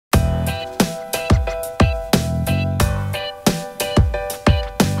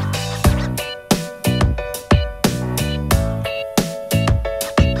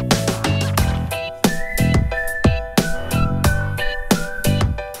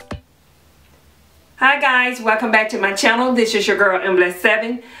Hi guys, welcome back to my channel. This is your girl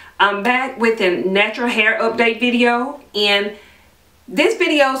Embless7. I'm back with a natural hair update video, and this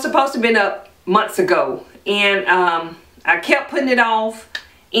video is supposed to have been up months ago, and I kept putting it off,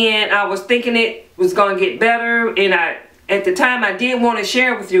 and I was thinking it was going to get better, and at the time I did want to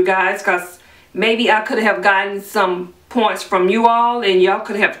share with you guys because maybe I could have gotten some points from you all, and y'all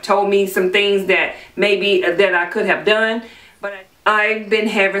could have told me some things that maybe that I could have done. But I've been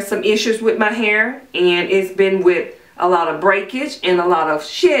having some issues with my hair, and it's been with a lot of breakage and a lot of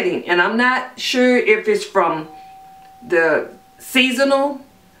shedding, and I'm not sure if it's from the seasonal.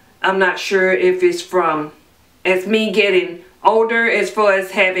 I'm not sure if it's from as me getting older as far as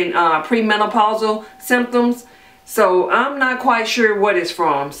having premenopausal symptoms. So I'm not quite sure what it's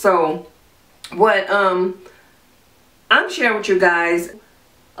from. So what I'm sharing with you guys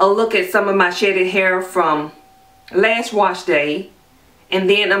a look at some of my shedded hair from last wash day, and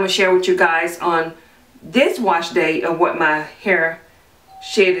then I'm going to share with you guys on this wash day of what my hair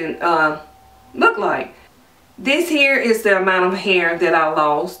shedding look like. This here is the amount of hair that I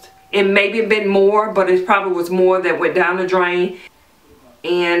lost. It maybe a bit more, but it probably was more that went down the drain.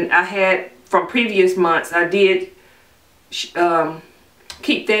 And I had, from previous months, I did keep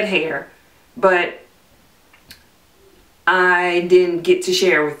that hair, but I didn't get to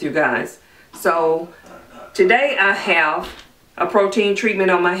share with you guys. So today I have a protein treatment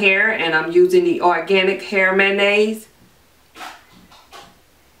on my hair, and I'm using the organic hair mayonnaise.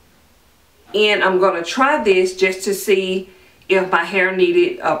 And I'm going to try this just to see if my hair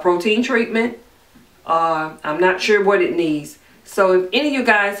needed a protein treatment. I'm not sure what it needs. So if any of you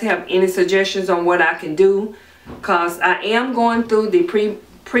guys have any suggestions on what I can do, because I am going through the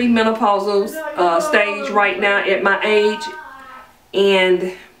premenopausal stage right now at my age.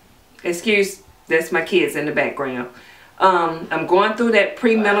 And excuse, that's my kids in the background. I'm going through that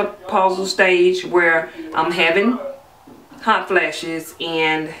premenopausal stage where I'm having hot flashes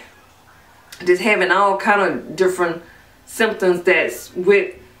and just having all kind of different symptoms that's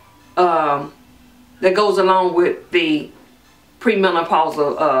with that goes along with the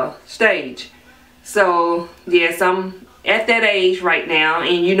premenopausal stage. So yes, I'm at that age right now,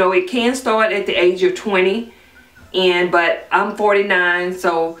 and you know it can start at the age of 20, but I'm 49,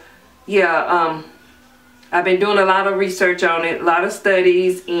 so yeah, I've been doing a lot of research on it, a lot of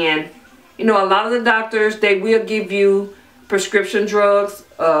studies, and you know, a lot of the doctors, they will give you prescription drugs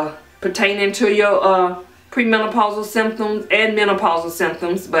pertaining to your premenopausal symptoms and menopausal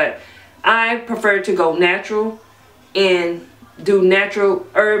symptoms, but I prefer to go natural and do natural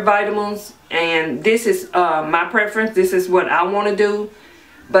herb vitamins, and this is my preference. This is what I want to do.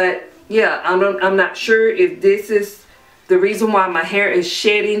 But yeah, I'm not sure if this is the reason why my hair is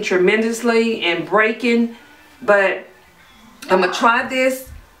shedding tremendously and breaking, but I'm gonna try this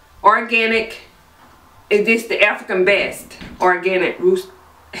organic. Is this the African Best organic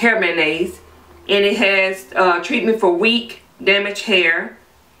hair mayonnaise, and it has treatment for weak damaged hair,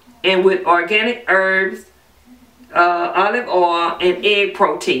 and with organic herbs, olive oil, and egg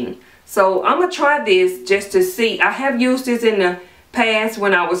protein. So I'm gonna try this just to see. I have used this in the past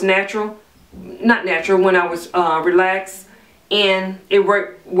when I was when I was relaxed, and it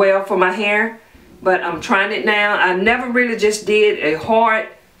worked well for my hair, but I'm trying it now. I never really just did a hard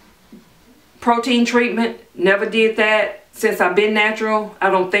protein treatment, never did that since I've been natural. I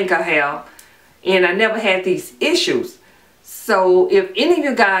don't think I have, and I never had these issues. So if any of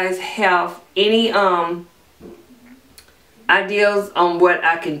you guys have any ideas on what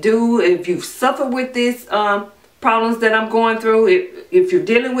I can do, if you've suffered with this problems that I'm going through, if you're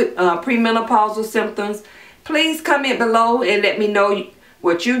dealing with premenopausal symptoms, please comment below and let me know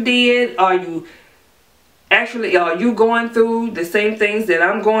what you did. Are you going through the same things that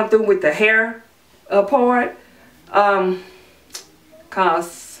I'm going through with the hair part?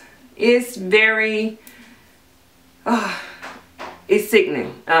 Cause it's very it's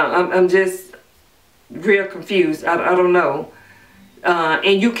sickening. I'm just real confused. I don't know.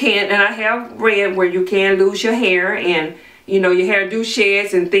 And you can, and I have read where you can lose your hair, and you know, your hair do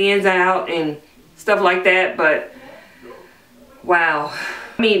sheds and thins out and stuff like that. But wow,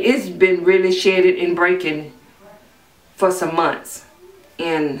 I mean, it's been really shedded and breaking for some months,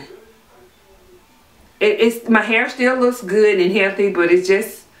 and it's my hair still looks good and healthy, but it's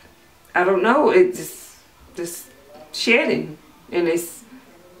just, I don't know, it's just shedding, and it's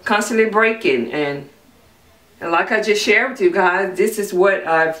constantly breaking. And like I just shared with you guys, this is what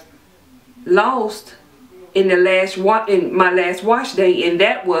I've lost in my last wash day, and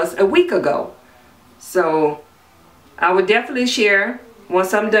that was a week ago. So I would definitely share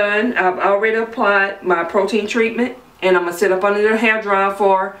once I'm done. I've already applied my protein treatment, and I'm gonna sit up under the hair dryer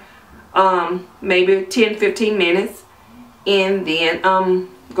for maybe 10-15 minutes, and then I'm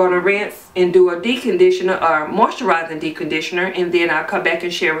gonna rinse and do a deconditioner or moisturizing deconditioner, and then I'll come back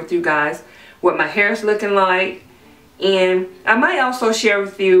and share with you guys what my hair is looking like. And I might also share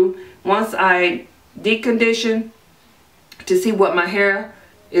with you once I decondition to see what my hair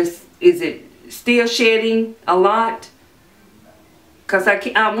is it still shedding a lot, because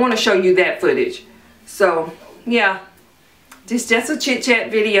I want to show you that footage. So yeah, just a chit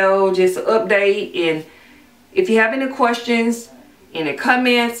chat video, just an update. And if you have any questions, any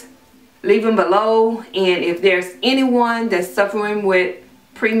comments, leave them below. And if there's anyone that's suffering with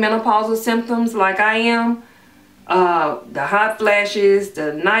premenopausal symptoms like I am, the hot flashes,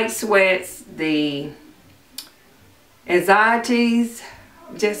 the night sweats, the anxieties,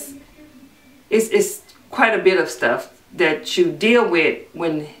 just it's quite a bit of stuff that you deal with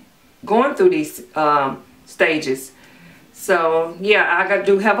when going through these stages. So yeah, I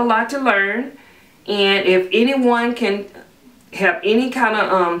do have a lot to learn. And if anyone can have any kind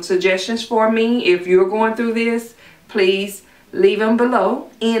of suggestions for me, if you're going through this, please leave them below,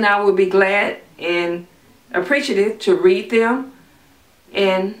 and I will be glad and appreciative to read them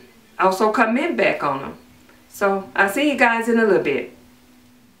and also comment back on them. So I'll see you guys in a little bit.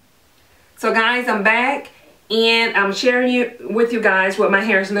 So guys, I'm back, and I'm sharing with you guys what my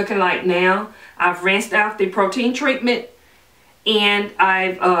hair is looking like now. I've rinsed out the protein treatment, and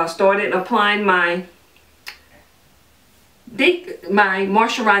I've started applying my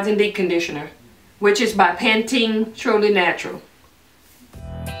moisturizing deep conditioner, which is by Pantene Truly Natural.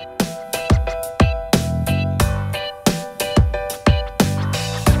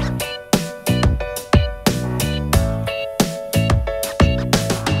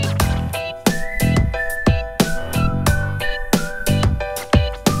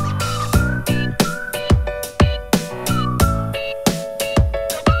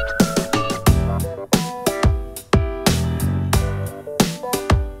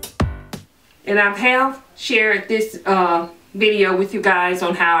 And I have shared this video with you guys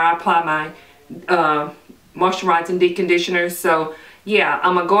on how I apply my moisturizing deep conditioner. So yeah,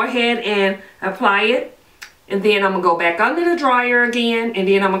 I'm going to go ahead and apply it. And then I'm going to go back under the dryer again. And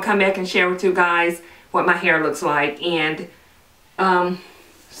then I'm going to come back and share with you guys what my hair looks like. And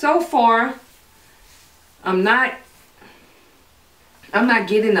so far, I'm not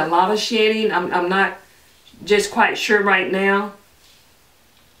getting a lot of shedding. I'm not just quite sure right now.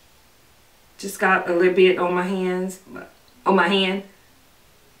 Just got a little bit on my hand.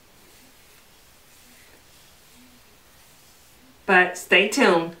 But stay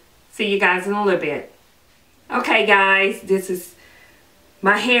tuned. See you guys in a little bit. Okay guys, this is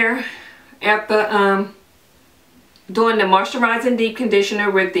my hair after doing the moisturizing deep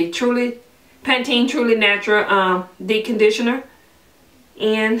conditioner with the Pantene Truly Natural deep conditioner.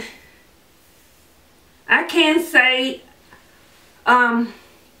 And I can say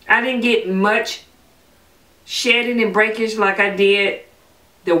I didn't get much shedding and breakage like I did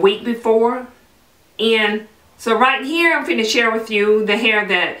the week before. And so right here, I'm finna share with you the hair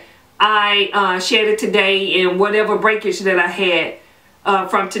that I shedded today and whatever breakage that I had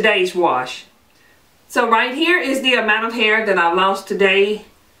from today's wash. So right here is the amount of hair that I lost today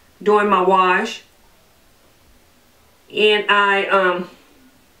during my wash. And I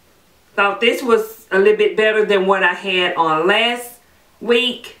thought this was a little bit better than what I had on last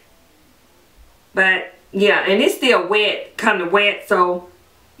week. But yeah, and it's still wet, kind of wet, so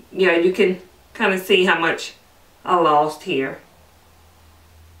yeah, you can kind of see how much I lost here.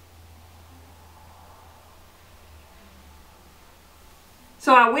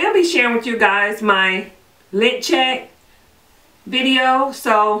 So I will be sharing with you guys my lint check video,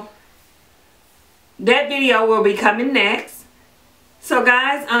 so that video will be coming next. So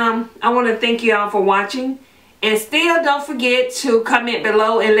guys, I want to thank you all for watching, and still don't forget to comment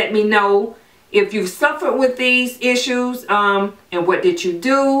below and let me know if you suffered with these issues, and what did you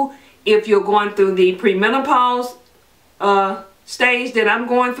do. If you're going through the premenopause stage that I'm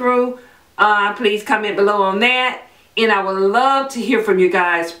going through, please comment below on that. And I would love to hear from you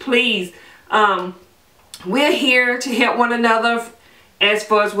guys. Please, we're here to help one another as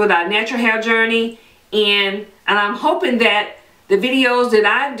far as with our natural hair journey. And I'm hoping that the videos that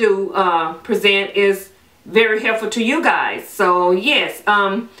I do present is very helpful to you guys. So yes,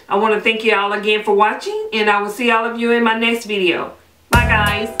 I want to thank you all again for watching, and I will see all of you in my next video. Bye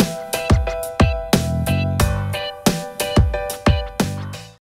guys.